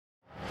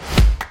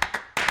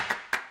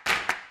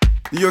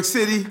New York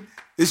City,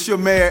 it's your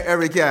Mayor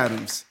Eric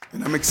Adams,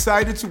 and I'm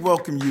excited to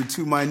welcome you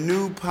to my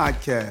new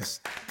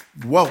podcast.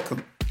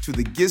 Welcome to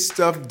the Get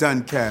Stuff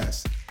Done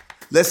cast.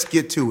 Let's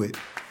get to it.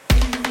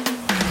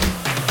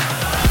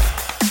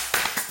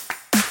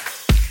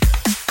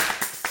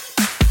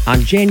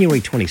 On January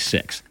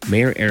 26,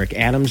 Mayor Eric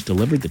Adams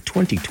delivered the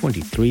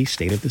 2023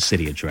 State of the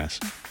City Address.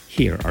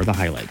 Here are the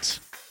highlights.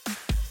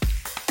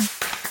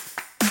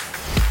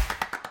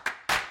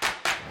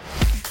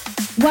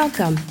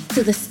 Welcome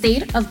to the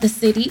State of the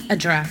City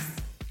Address.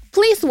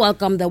 Please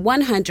welcome the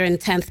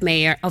 110th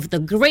Mayor of the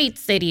great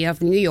city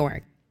of New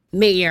York,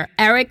 Mayor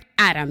Eric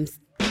Adams.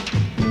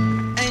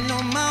 Ain't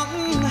no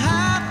mountain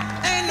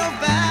high, ain't no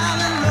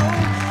valley low,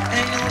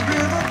 ain't no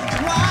river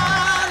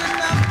wide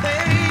enough,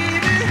 baby.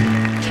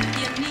 If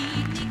you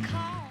need me,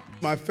 call me.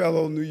 My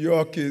fellow New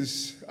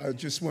Yorkers, I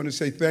just want to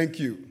say thank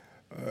you.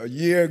 A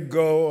year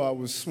ago, I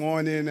was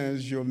sworn in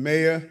as your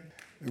mayor.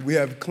 We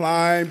have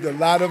climbed a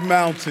lot of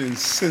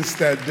mountains since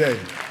that day.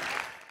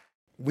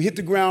 We hit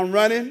the ground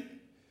running,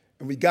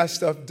 and we got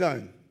stuff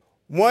done.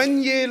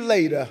 1 year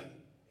later,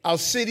 our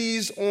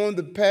city's on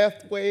the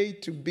pathway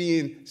to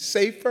being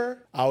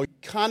safer, our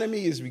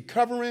economy is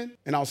recovering,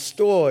 and our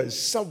stores,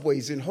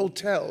 subways, and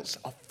hotels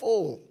are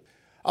full.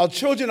 Our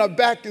children are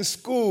back in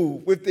school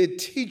with their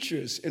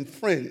teachers and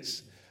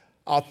friends.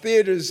 Our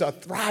theaters are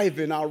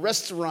thriving, our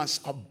restaurants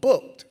are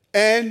booked,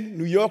 and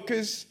New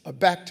Yorkers are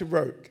back to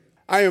work.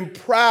 I am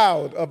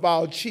proud of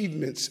our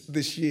achievements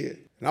this year.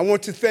 And I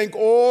want to thank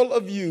all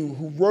of you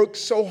who worked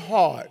so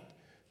hard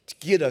to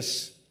get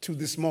us to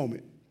this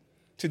moment.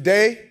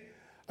 Today,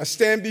 I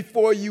stand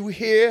before you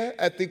here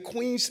at the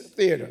Queen's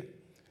Theater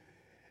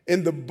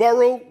in the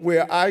borough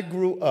where I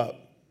grew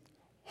up,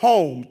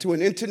 home to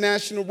an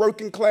international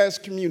working class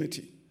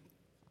community,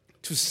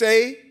 to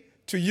say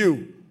to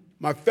you,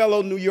 my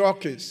fellow New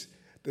Yorkers,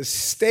 the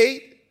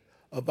state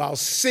of our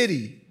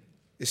city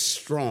is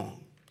strong.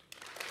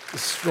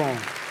 It's strong.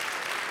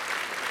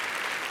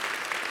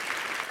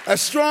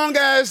 As strong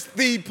as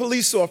the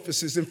police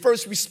officers and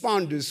first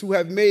responders who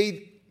have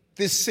made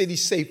this city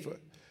safer.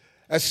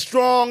 As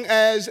strong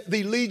as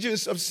the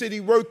legions of city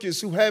workers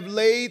who have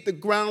laid the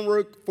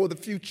groundwork for the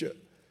future.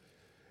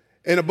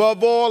 And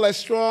above all, as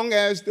strong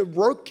as the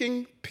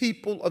working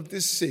people of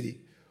this city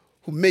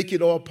who make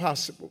it all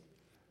possible.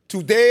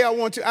 Today, I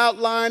want to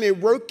outline a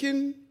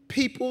working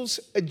people's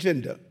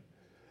agenda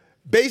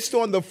based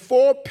on the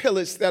 4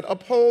 pillars that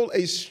uphold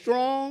a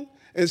strong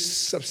and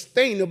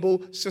sustainable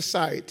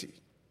society: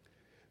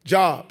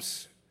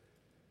 jobs,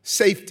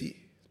 safety,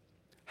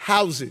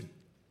 housing,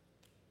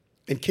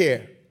 and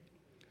care.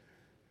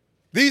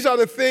 These are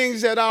the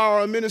things that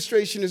our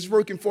administration is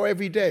working for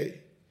every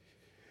day.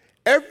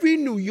 Every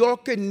New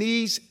Yorker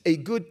needs a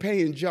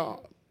good-paying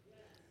job.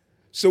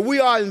 So we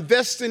are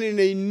investing in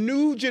a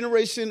new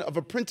generation of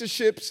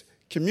apprenticeships,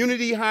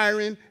 community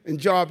hiring, and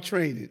job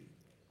training.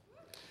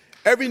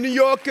 Every New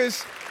Yorker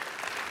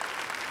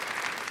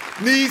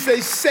needs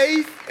a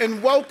safe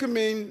and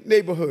welcoming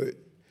neighborhood.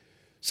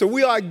 So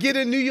we are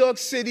getting New York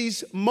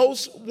City's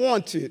most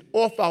wanted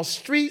off our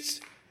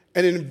streets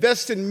and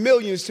investing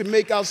millions to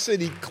make our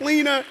city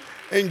cleaner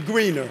and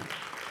greener.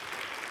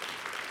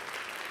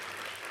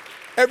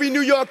 Every New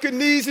Yorker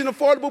needs an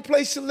affordable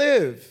place to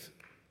live.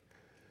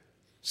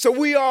 So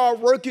we are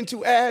working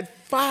to add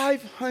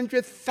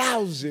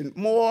 500,000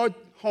 more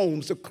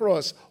homes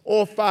across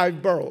all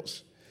 5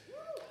 boroughs.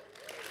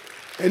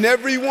 And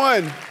every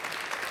one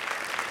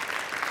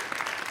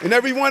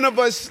of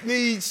us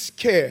needs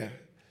care,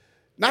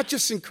 not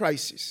just in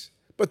crisis,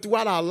 but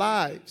throughout our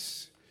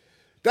lives.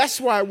 That's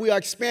why we are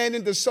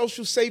expanding the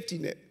social safety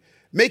net,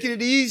 making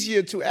it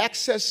easier to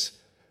access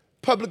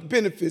public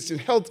benefits and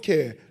health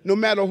care, no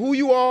matter who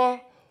you are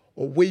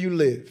or where you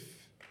live.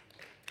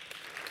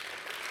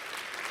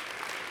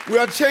 We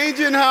are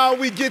changing how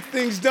we get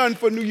things done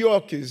for New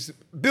Yorkers,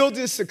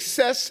 building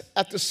success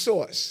at the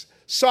source,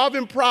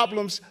 solving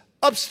problems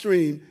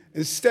upstream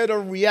instead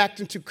of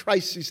reacting to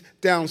crises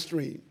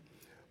downstream.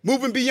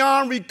 Moving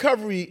beyond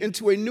recovery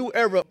into a new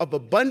era of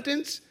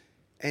abundance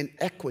and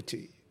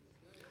equity.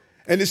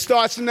 And it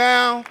starts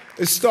now,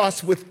 it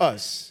starts with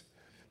us.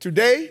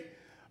 Today,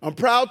 I'm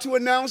proud to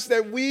announce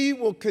that we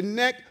will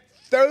connect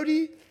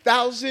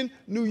 30,000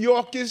 New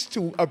Yorkers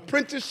to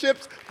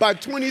apprenticeships by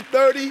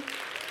 2030.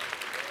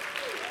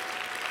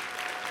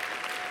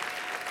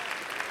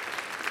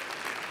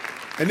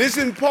 And this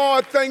in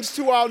part thanks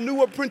to our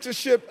new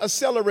apprenticeship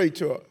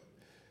accelerator.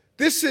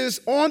 This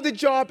is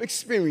on-the-job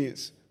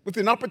experience with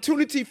an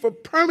opportunity for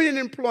permanent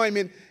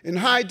employment in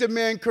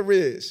high-demand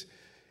careers.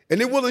 And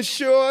it will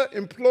ensure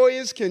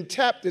employers can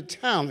tap the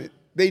talent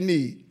they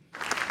need.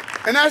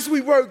 And as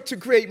we work to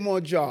create more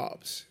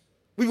jobs,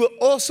 we will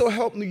also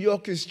help New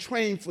Yorkers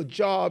train for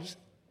jobs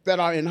that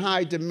are in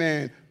high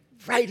demand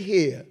right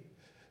here.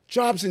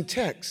 Jobs in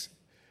tech,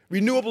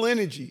 renewable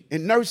energy,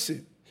 and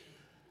nursing.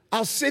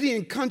 Our city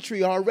and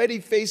country are already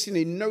facing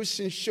a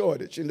nursing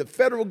shortage, and the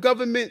federal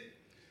government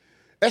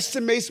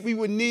estimates we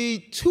would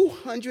need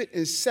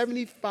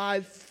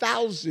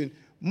 275,000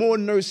 more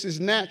nurses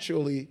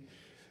naturally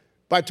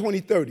by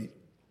 2030.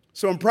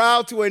 So I'm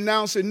proud to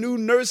announce a new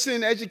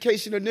nursing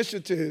education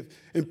initiative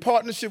in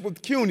partnership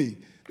with CUNY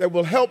that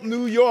will help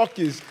New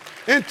Yorkers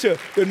enter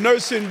the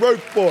nursing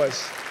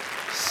workforce,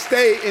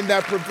 stay in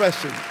that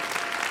profession.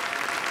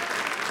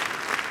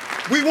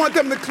 We want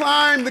them to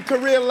climb the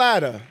career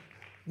ladder.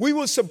 We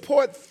will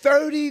support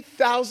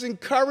 30,000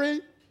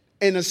 current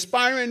and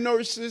aspiring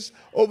nurses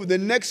over the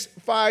next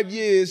 5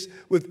 years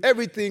with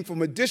everything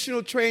from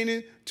additional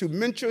training to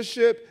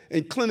mentorship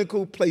and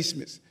clinical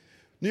placements.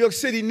 New York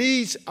City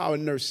needs our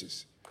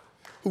nurses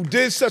who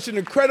did such an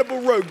incredible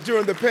work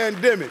during the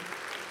pandemic.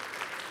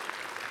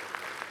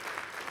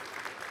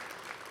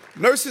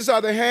 Nurses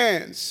are the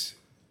hands,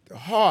 the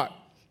heart,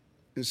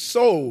 and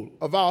soul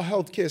of our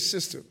healthcare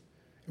system.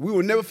 We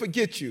will never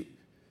forget you,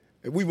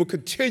 and we will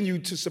continue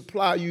to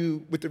supply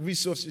you with the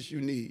resources you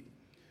need.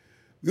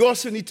 We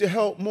also need to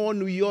help more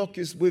New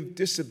Yorkers with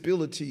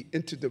disability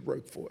into the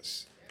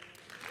workforce.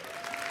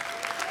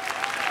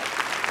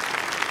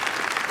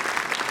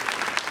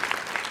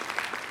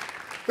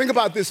 Think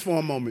about this for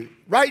a moment.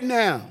 Right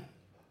now,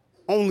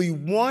 only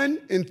 1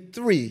 in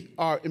 3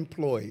 are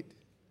employed.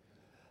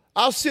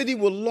 Our city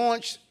will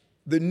launch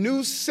the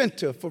new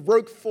Center for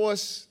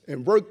Workforce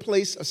and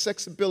Workplace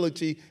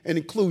Accessibility and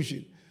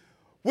Inclusion,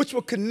 which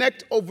will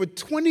connect over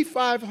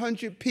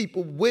 2,500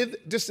 people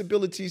with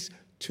disabilities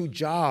to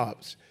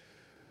jobs.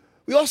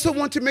 We also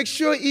want to make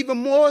sure even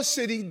more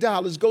city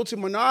dollars go to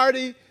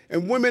minority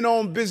and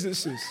women-owned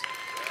businesses.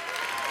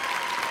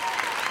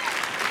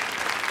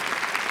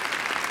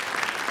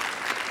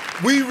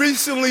 We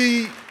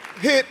recently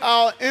hit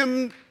our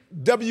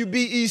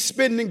MWBE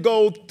spending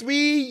goal 3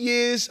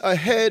 years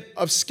ahead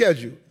of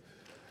schedule.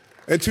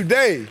 And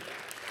today,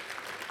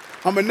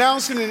 I'm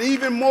announcing an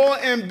even more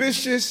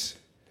ambitious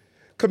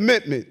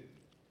commitment.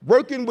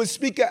 Working with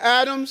Speaker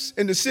Adams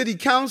and the City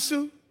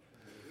Council,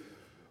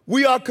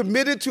 we are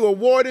committed to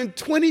awarding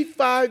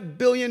 $25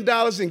 billion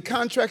in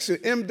contracts to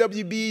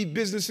MWBE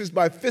businesses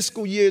by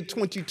fiscal year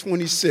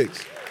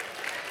 2026.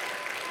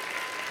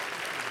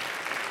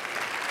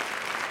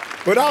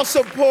 But our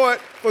support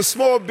for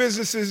small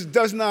businesses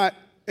does not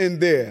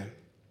end there.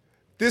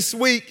 This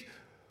week,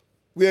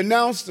 we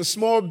announced the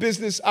Small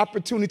Business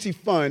Opportunity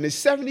Fund, a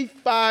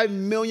 $75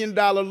 million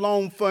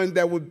loan fund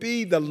that would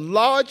be the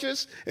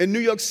largest in New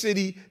York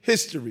City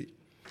history.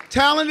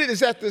 Talent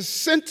is at the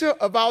center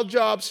of our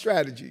job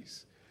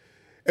strategies,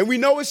 and we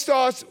know it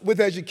starts with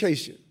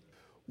education.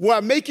 We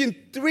are making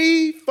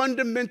 3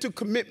 fundamental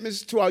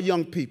commitments to our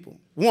young people.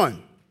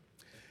 1,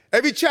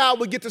 every child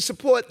will get the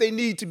support they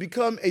need to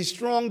become a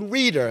strong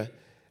reader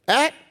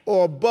at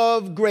or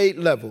above grade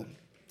level.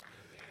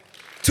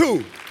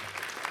 2,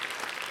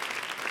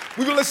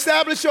 we will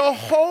establish a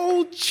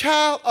whole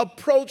child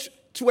approach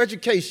to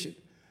education,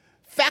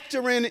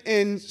 factoring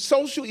in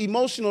social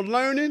emotional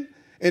learning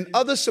and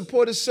other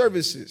supportive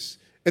services.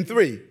 And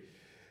 3,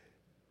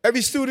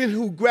 every student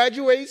who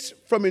graduates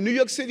from a New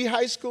York City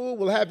high school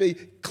will have a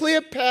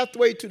clear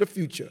pathway to the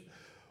future,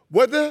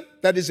 whether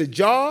that is a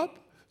job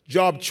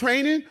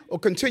training, or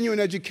continuing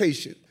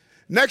education.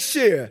 Next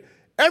year,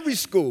 every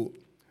school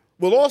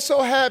will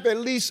also have at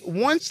least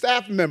 1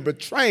 staff member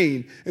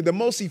trained in the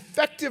most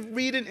effective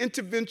reading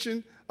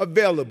intervention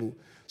available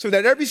so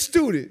that every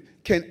student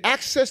can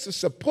access the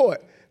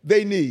support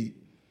they need.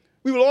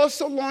 We will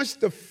also launch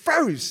the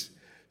first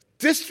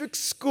district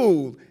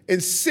school in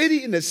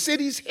the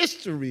city's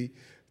history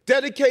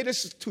dedicated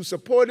to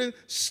supporting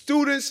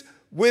students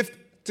with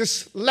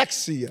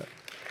dyslexia.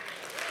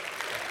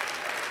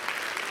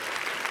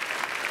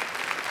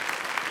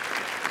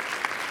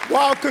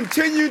 While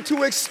continuing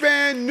to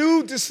expand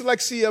new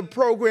dyslexia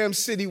programs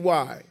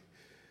citywide.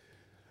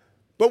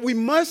 But we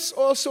must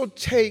also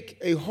take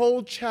a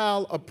whole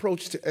child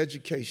approach to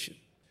education.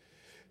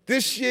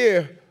 This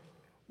year,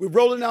 we're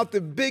rolling out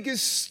the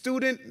biggest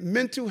student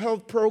mental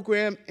health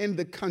program in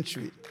the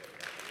country.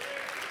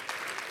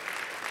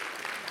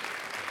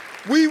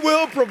 We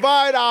will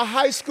provide our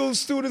high school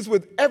students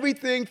with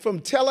everything from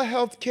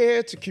telehealth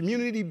care to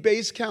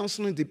community-based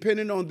counseling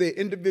depending on their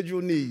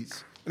individual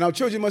needs. And our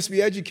children must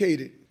be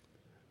educated,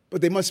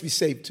 but they must be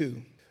safe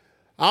too.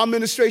 Our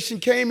administration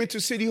came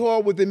into City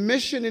Hall with a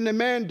mission and a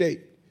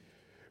mandate,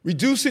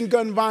 reducing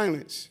gun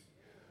violence.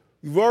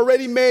 We've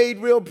already made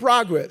real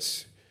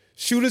progress.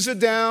 Shooters are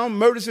down,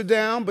 murders are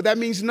down, but that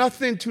means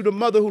nothing to the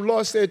mother who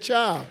lost their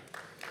child.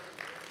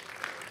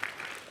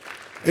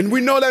 And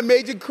we know that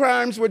major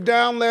crimes were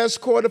down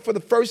last quarter for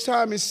the first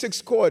time in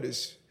 6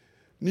 quarters.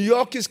 New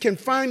Yorkers can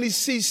finally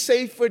see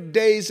safer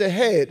days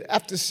ahead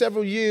after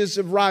several years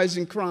of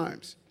rising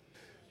crimes.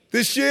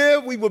 This year,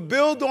 we will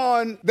build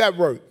on that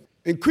work,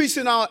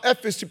 increasing our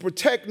efforts to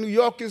protect New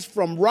Yorkers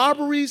from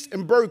robberies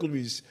and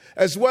burglaries,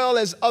 as well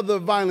as other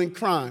violent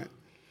crime.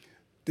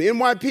 The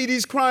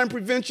NYPD's Crime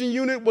Prevention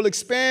Unit will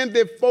expand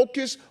their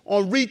focus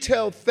on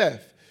retail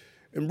theft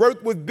and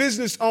work with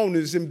business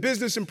owners and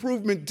business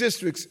improvement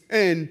districts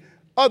and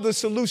other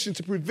solutions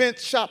to prevent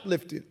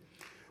shoplifting.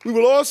 We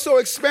will also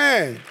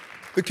expand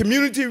the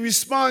community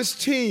response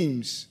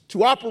teams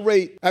to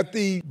operate at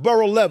the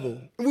borough level.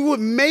 And we will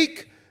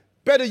make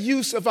better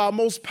use of our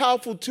most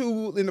powerful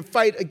tool in the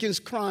fight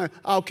against crime,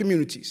 our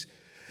communities.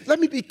 Let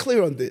me be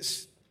clear on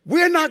this.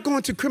 We're not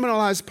going to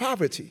criminalize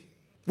poverty.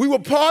 We will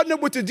partner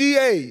with the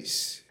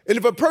DAs. And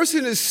if a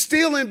person is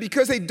stealing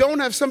because they don't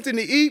have something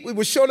to eat, we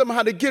will show them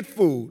how to get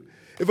food.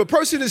 If a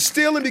person is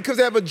stealing because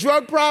they have a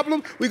drug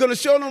problem, we're going to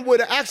show them where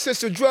the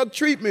access to drug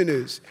treatment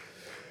is.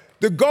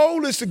 The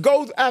goal is to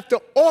go after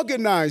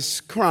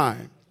organized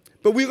crime,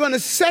 but we're going to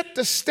set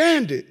the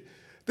standard.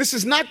 This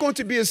is not going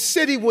to be a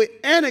city where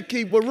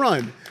anarchy will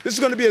run. This is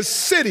going to be a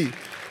city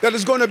that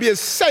is going to be a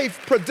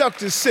safe,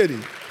 productive city.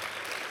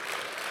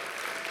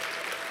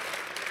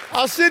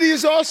 Our city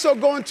is also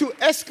going to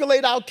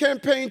escalate our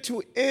campaign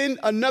to end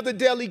another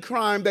deadly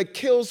crime that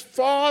kills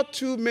far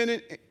too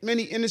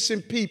many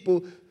innocent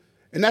people,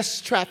 and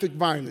that's traffic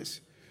violence.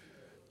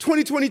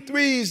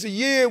 2023 is the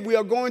year we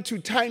are going to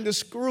tighten the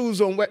screws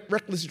on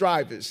reckless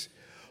drivers,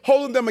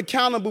 holding them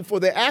accountable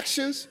for their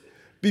actions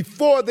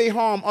before they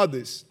harm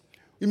others.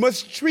 We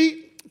must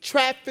treat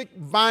traffic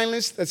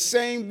violence the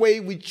same way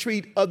we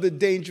treat other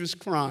dangerous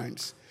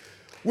crimes.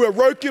 We're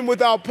working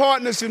with our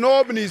partners in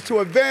Albany to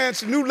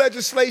advance new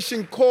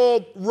legislation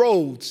called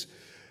ROADS.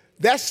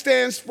 That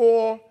stands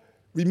for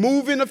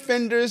Removing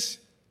Offenders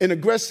and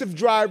Aggressive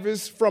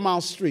Drivers from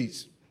Our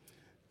Streets.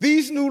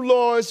 These new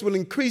laws will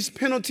increase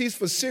penalties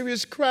for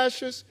serious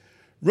crashes,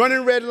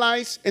 running red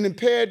lights, and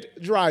impaired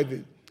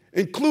driving,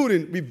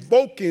 including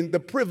revoking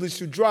the privilege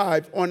to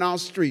drive on our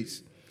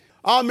streets.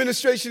 Our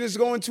administration is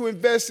going to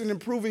invest in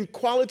improving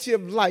quality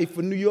of life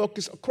for New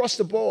Yorkers across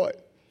the board.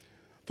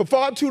 For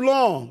far too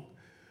long,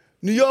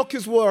 New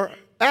Yorkers were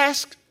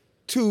asked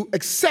to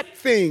accept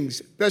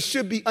things that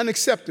should be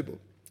unacceptable: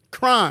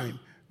 crime,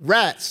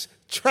 rats,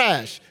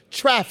 trash,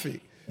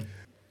 traffic.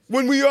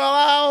 When we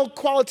allow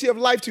quality of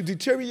life to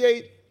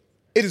deteriorate,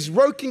 it is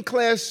working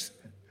class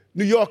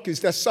New Yorkers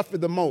that suffer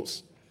the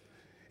most.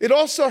 It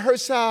also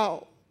hurts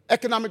our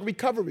economic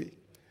recovery.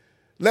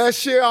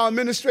 Last year, our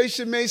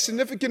administration made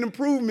significant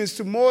improvements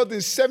to more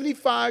than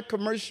 75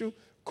 commercial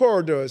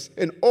corridors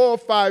in all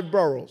 5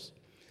 boroughs.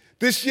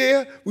 This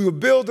year, we will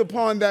build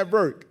upon that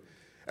work,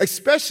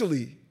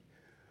 especially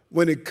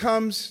when it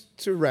comes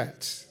to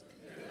rats.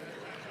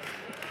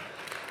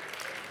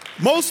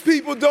 Most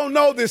people don't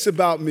know this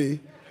about me,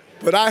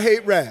 but I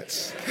hate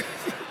rats.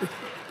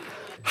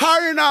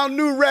 Hiring our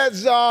new rat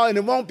czar, and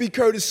it won't be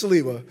Curtis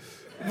Sliwa,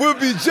 will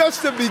be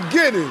just the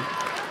beginning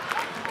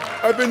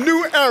of a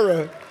new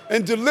era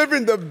in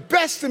delivering the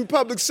best in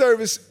public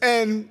service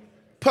and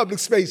public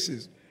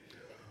spaces.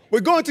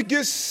 We're going to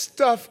get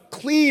stuff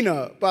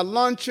cleaner by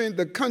launching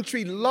the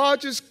country's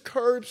largest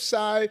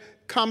curbside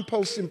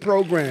composting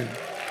program.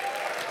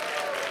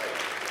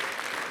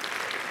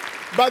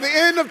 By the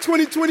end of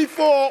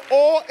 2024,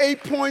 all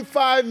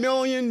 8.5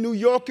 million New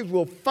Yorkers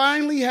will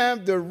finally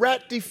have the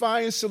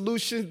rat-defying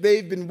solution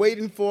they've been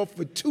waiting for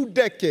 2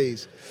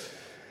 decades.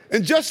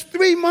 In just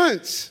 3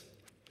 months,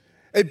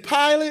 a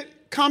pilot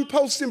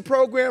composting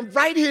program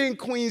right here in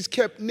Queens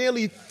kept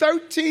nearly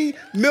 13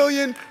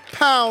 million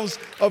pounds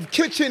of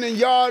kitchen and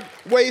yard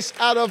waste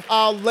out of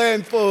our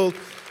landfills.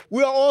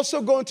 We are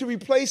also going to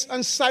replace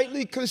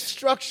unsightly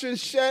construction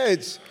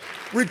sheds,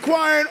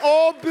 requiring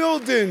all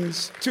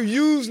buildings to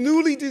use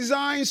newly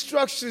designed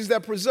structures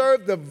that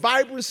preserve the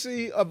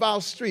vibrancy of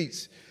our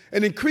streets,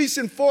 and increase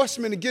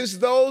enforcement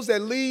against those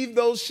that leave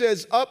those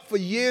sheds up for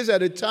years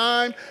at a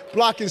time,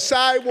 blocking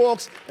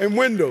sidewalks and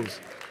windows.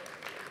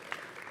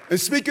 And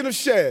speaking of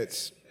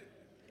sheds,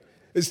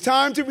 it's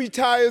time to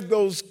retire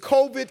those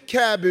COVID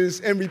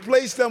cabins and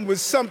replace them with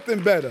something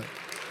better.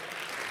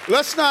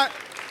 Let's not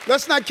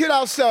kid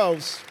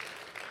ourselves.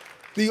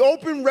 The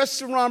open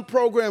restaurant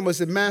program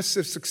was a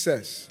massive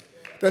success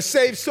that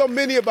saved so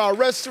many of our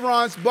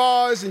restaurants,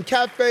 bars, and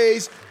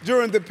cafes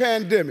during the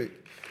pandemic.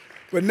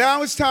 But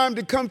now it's time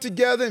to come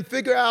together and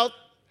figure out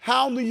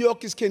how New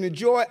Yorkers can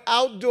enjoy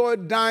outdoor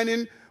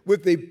dining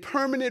with a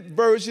permanent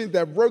version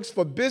that works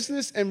for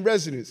business and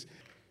residents.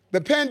 The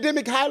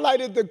pandemic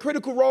highlighted the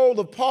critical role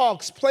of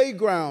parks,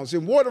 playgrounds,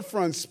 and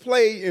waterfronts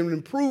play in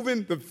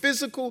improving the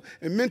physical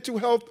and mental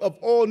health of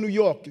all New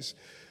Yorkers.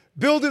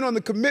 Building on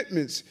the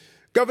commitments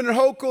Governor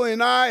Hochul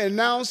and I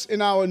announced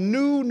in our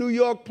new New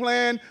York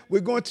plan,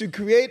 we're going to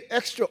create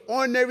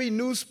extraordinary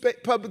new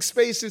public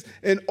spaces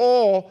in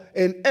all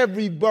and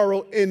every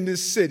borough in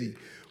this city.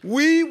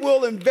 We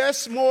will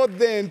invest more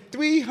than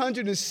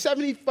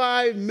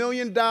 $375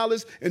 million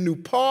in new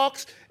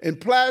parks and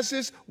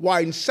plazas,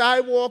 widen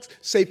sidewalks,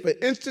 safer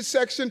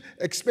intersections,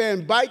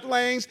 expand bike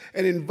lanes,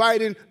 and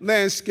inviting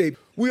landscape.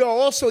 We are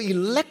also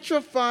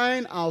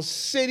electrifying our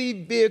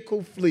city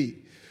vehicle fleet.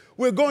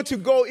 We're going to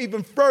go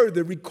even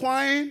further,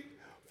 requiring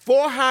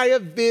for-hire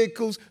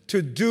vehicles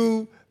to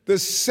do the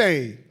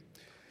same.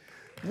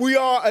 We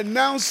are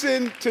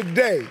announcing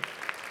today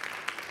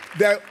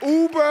that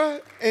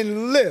Uber and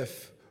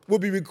Lyft will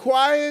be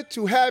required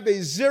to have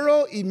a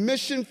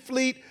zero-emission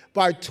fleet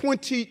by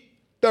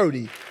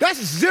 2030. That's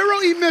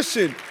zero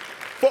emission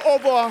for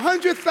over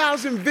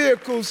 100,000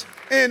 vehicles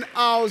in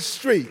our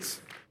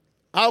streets.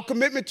 Our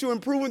commitment to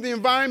improving the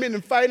environment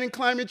and fighting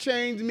climate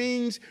change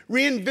means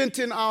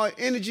reinventing our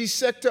energy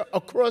sector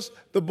across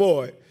the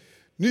board.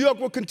 New York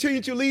will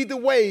continue to lead the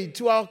way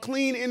to our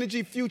clean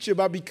energy future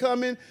by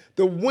becoming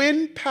the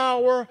wind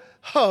power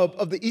hub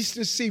of the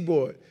Eastern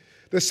Seaboard.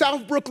 The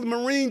South Brooklyn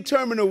Marine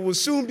Terminal will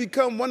soon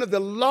become one of the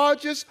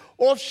largest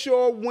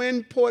offshore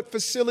wind port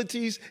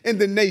facilities in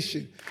the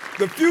nation.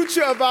 The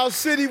future of our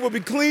city will be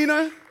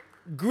cleaner,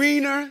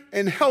 greener,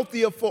 and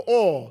healthier for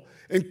all,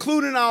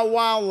 including our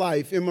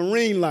wildlife and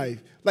marine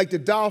life, like the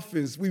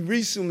dolphins we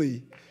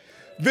recently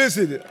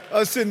visited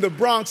us in the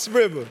Bronx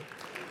River.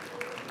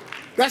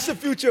 That's the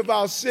future of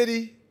our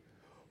city.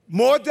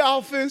 More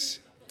dolphins,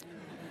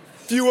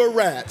 fewer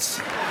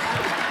rats.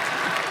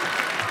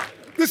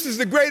 This is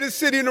the greatest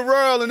city in the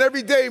world, and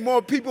every day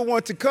more people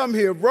want to come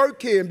here,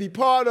 work here, and be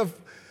part of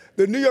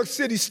the New York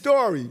City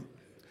story.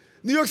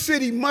 New York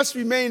City must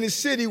remain a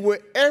city where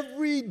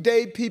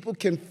everyday people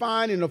can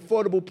find an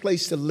affordable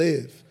place to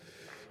live.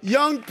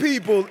 Young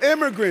people,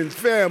 immigrants,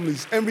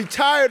 families, and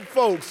retired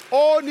folks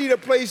all need a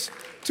place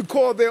to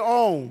call their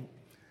own.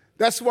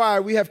 That's why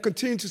we have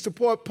continued to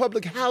support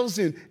public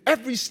housing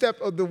every step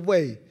of the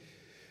way.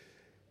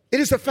 It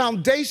is the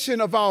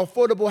foundation of our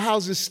affordable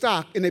housing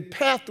stock and a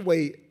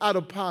pathway out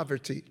of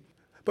poverty.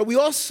 But we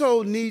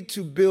also need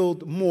to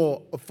build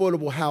more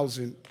affordable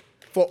housing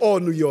for all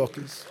New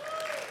Yorkers.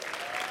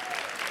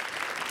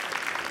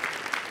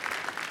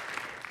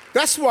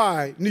 That's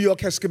why New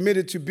York has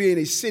committed to being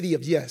a city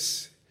of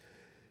yes.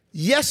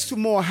 Yes to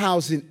more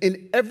housing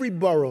in every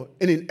borough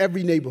and in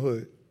every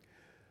neighborhood.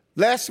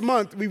 Last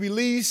month, we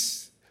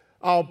released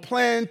our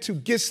plan to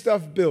get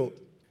stuff built.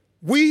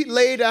 We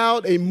laid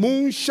out a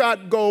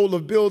moonshot goal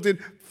of building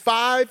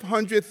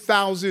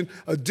 500,000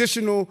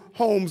 additional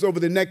homes over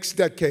the next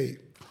decade.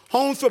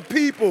 Homes for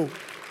people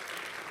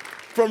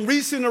from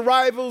recent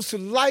arrivals to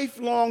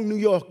lifelong New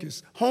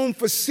Yorkers. Home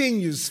for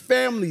seniors,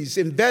 families,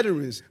 and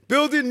veterans.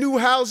 Building new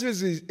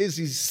houses is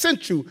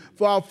essential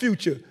for our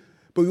future.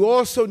 But we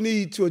also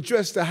need to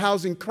address the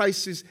housing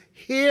crisis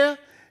here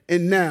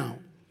and now.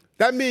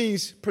 That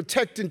means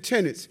protecting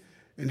tenants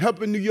and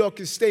helping New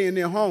Yorkers stay in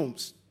their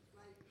homes.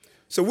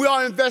 So we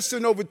are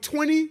investing over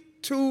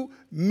 $22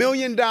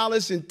 million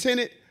in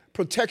tenant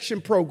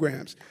protection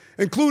programs,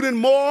 including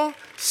more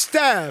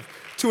staff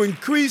to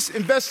increase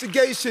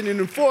investigation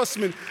and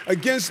enforcement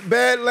against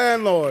bad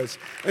landlords,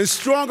 and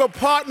stronger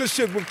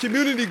partnership with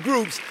community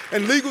groups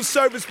and legal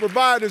service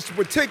providers to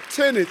protect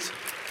tenants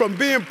from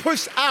being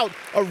pushed out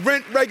of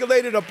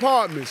rent-regulated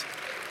apartments.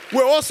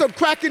 We're also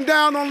cracking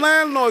down on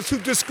landlords who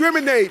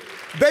discriminate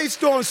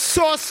based on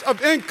source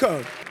of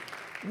income.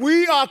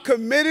 We are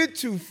committed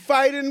to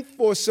fighting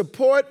for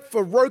support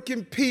for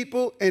working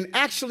people and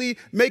actually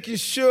making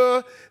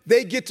sure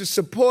they get the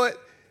support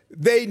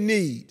they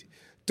need.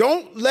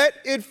 Don't let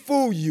it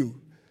fool you.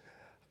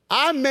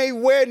 I may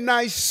wear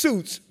nice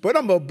suits, but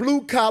I'm a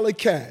blue-collar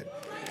cat.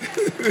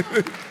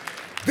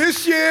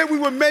 This year, we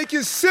will make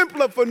it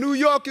simpler for New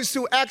Yorkers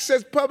to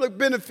access public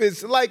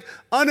benefits like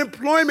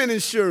unemployment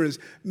insurance,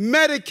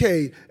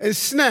 Medicaid, and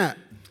SNAP.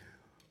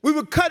 We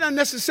will cut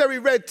unnecessary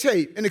red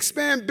tape and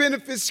expand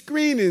benefit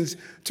screenings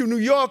to New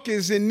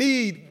Yorkers in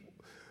need.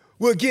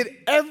 Will get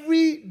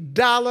every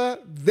dollar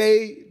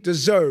they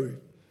deserve.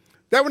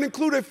 That would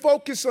include a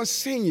focus on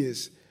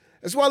seniors,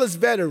 as well as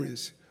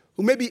veterans,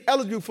 who may be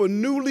eligible for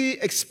newly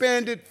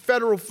expanded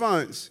federal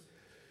funds.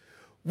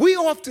 We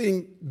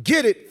often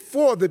get it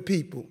for the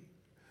people.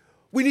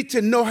 We need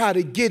to know how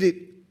to get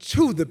it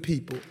to the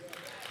people.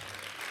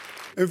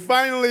 And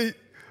finally,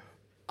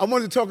 I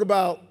want to talk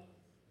about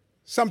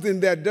something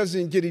that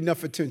doesn't get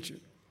enough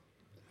attention.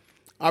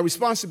 Our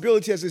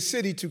responsibility as a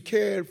city to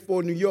care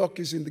for New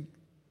Yorkers in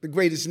the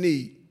greatest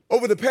need.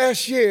 Over the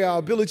past year, our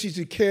ability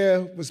to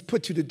care was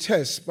put to the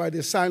test by the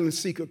asylum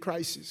seeker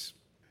crisis.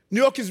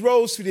 New Yorkers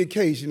rose to the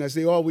occasion, as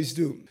they always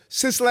do.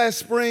 Since last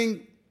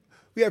spring,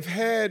 we have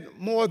had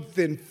more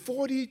than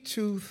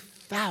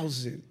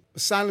 42,000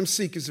 asylum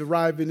seekers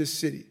arrive in the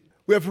city.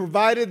 We have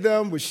provided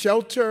them with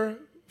shelter,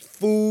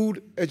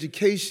 food,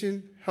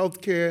 education,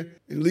 health care,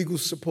 and legal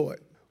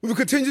support. We will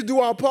continue to do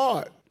our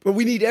part, but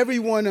we need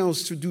everyone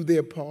else to do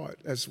their part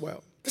as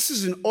well. This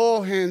is an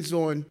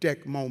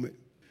all-hands-on-deck moment.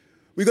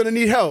 We're going to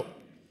need help.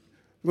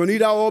 We're going to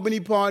need our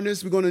Albany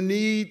partners. We're going to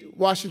need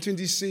Washington,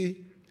 D.C.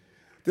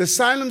 The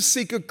asylum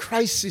seeker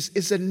crisis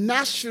is a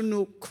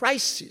national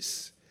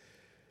crisis.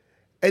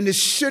 And it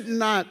should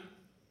not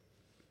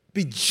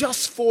be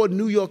just for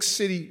New York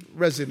City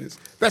residents.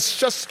 That's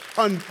just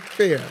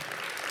unfair.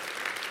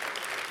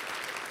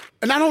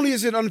 And not only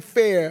is it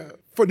unfair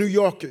for New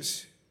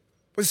Yorkers,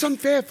 but it's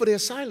unfair for the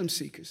asylum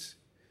seekers.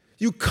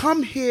 You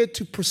come here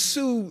to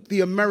pursue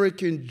the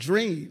American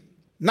dream,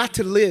 not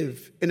to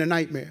live in a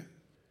nightmare.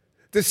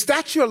 The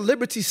Statue of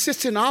Liberty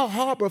sits in our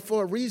harbor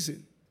for a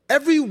reason.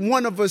 Every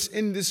one of us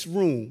in this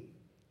room,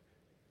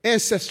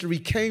 ancestry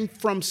came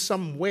from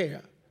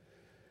somewhere.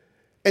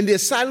 And the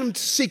asylum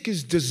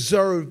seekers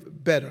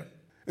deserve better.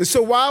 And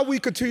so while we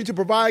continue to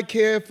provide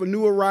care for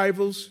new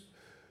arrivals,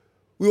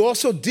 we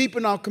also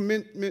deepen our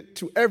commitment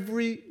to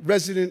every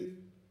resident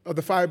of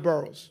the 5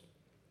 boroughs.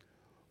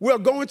 We are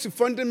going to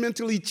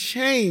fundamentally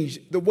change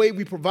the way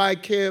we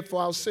provide care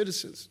for our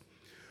citizens.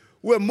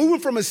 We're moving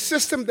from a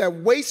system that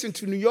waits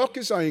until New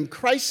Yorkers are in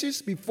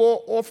crisis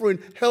before offering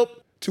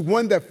help to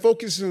one that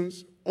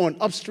focuses on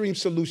upstream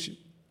solutions.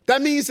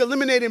 That means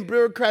eliminating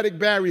bureaucratic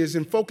barriers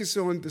and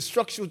focusing on the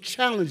structural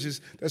challenges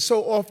that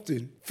so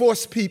often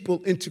force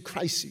people into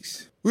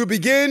crises. We'll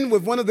begin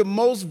with one of the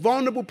most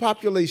vulnerable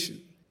populations,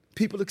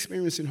 people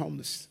experiencing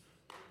homelessness.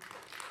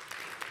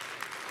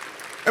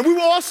 And we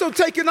will also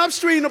take an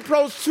upstream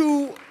approach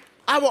to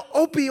our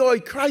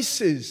opioid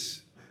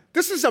crisis.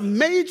 This is a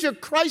major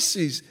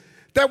crisis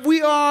that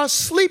we are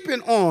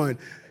sleeping on.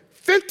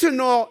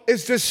 Fentanyl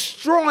is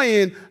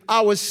destroying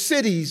our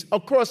cities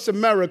across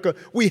America.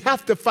 We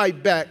have to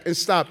fight back and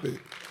stop it.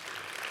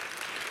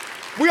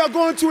 We are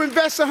going to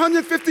invest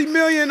 $150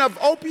 million of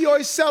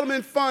opioid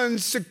settlement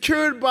funds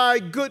secured by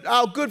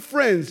our good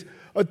friends,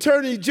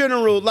 Attorney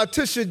General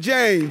Letitia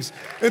James,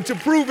 into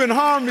proven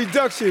harm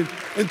reduction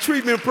and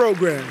treatment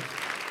programs.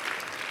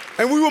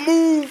 And we will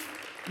move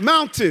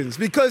mountains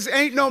because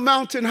ain't no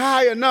mountain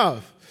high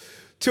enough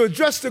to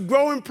address the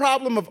growing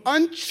problem of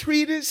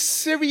untreated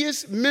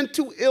serious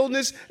mental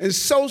illness and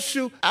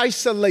social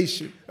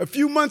isolation. A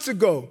few months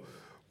ago,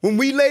 when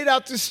we laid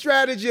out the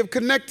strategy of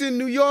connecting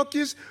New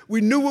Yorkers, we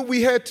knew what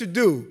we had to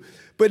do.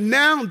 But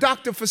now,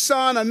 Dr.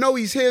 Fassan, I know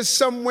he's here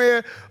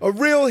somewhere, a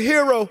real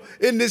hero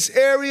in this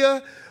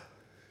area,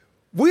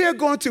 we are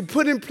going to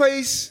put in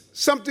place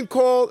something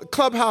called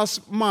Clubhouse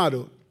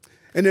Model.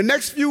 In the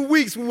next few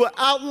weeks, we will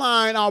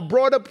outline our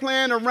broader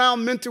plan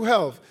around mental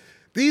health.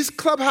 These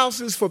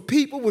clubhouses for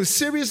people with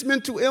serious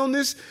mental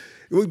illness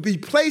will be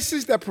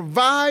places that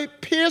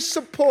provide peer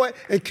support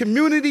and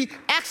community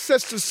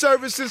access to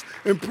services,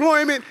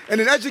 employment,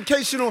 and an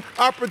educational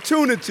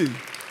opportunity.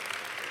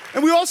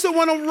 And we also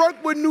want to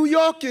work with New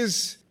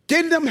Yorkers,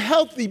 getting them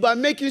healthy by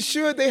making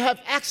sure they have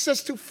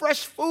access to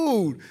fresh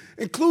food,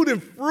 including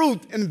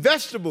fruit and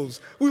vegetables.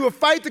 We will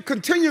fight the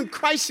continuing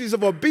crises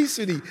of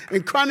obesity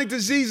and chronic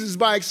diseases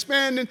by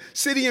expanding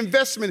city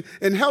investment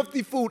in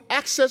healthy food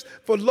access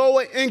for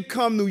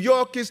lower-income New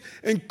Yorkers,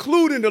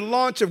 including the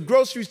launch of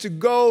groceries to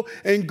go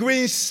and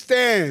green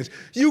stands.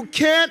 You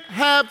can't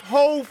have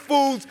Whole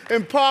Foods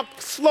in Park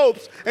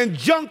Slopes and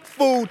junk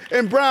food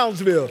in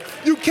Brownsville.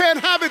 You can't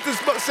have it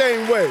the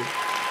same way.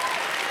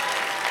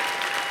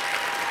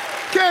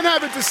 Can't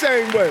have it the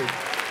same way.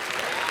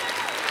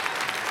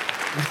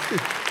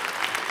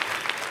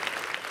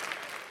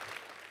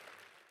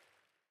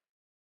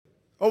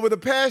 Over the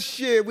past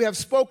year, we have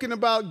spoken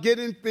about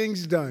getting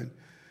things done.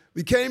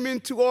 We came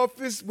into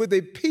office with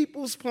a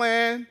people's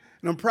plan,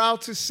 and I'm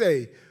proud to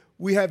say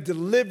we have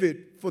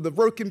delivered for the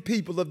working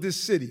people of this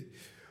city.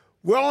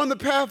 We're on the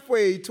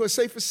pathway to a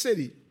safer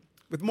city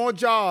with more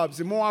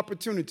jobs and more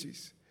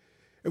opportunities.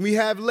 And we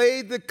have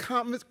laid the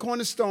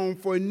cornerstone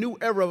for a new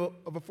era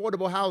of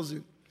affordable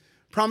housing.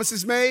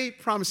 Promises made,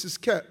 promises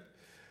kept.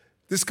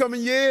 This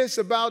coming year is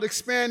about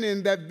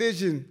expanding that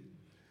vision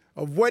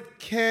of what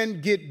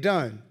can get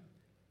done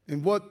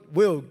and what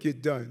will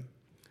get done.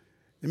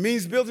 It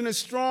means building a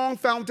strong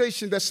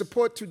foundation that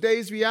supports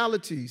today's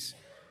realities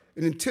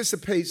and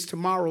anticipates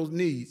tomorrow's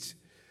needs.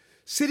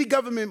 City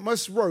government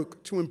must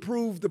work to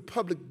improve the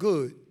public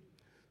good,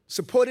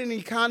 supporting an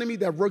economy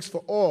that works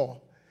for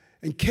all,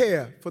 and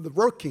care for the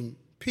working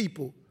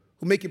people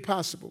who make it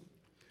possible.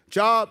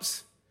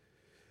 Jobs,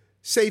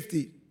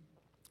 safety,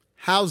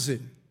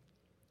 housing,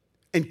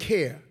 and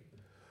care.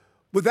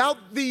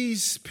 Without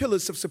these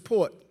pillars of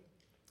support,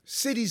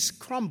 cities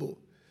crumble,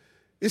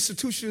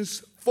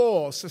 institutions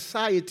fall,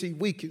 society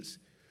weakens.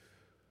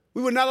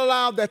 We will not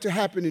allow that to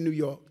happen in New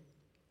York.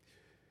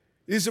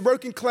 It is the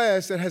working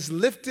class that has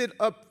lifted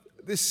up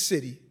this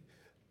city,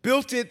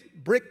 built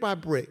it brick by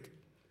brick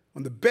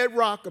on the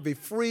bedrock of a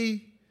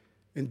free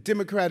and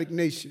democratic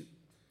nation.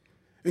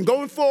 And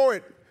going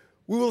forward,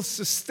 we will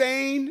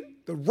sustain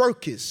the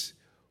workers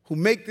who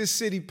make this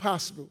city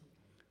possible.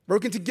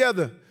 Working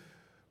together,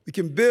 we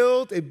can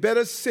build a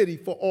better city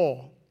for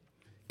all.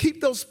 Keep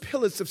those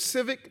pillars of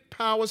civic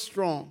power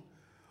strong.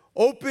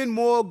 Open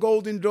more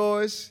golden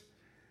doors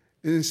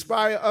and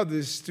inspire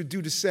others to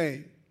do the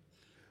same.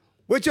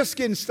 We're just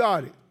getting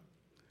started.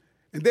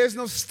 And there's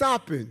no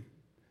stopping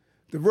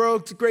the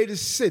world's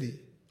greatest city,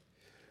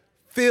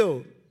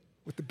 filled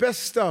with the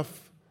best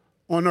stuff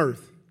on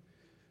earth.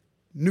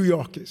 New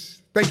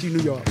Yorkers. Thank you,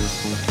 New York.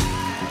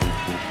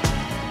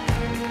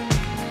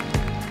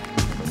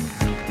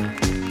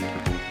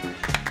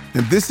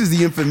 And this is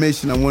the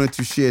information I wanted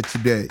to share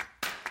today.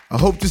 I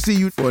hope to see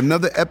you for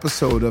another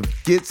episode of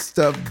Get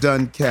Stuff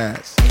Done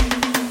Cast.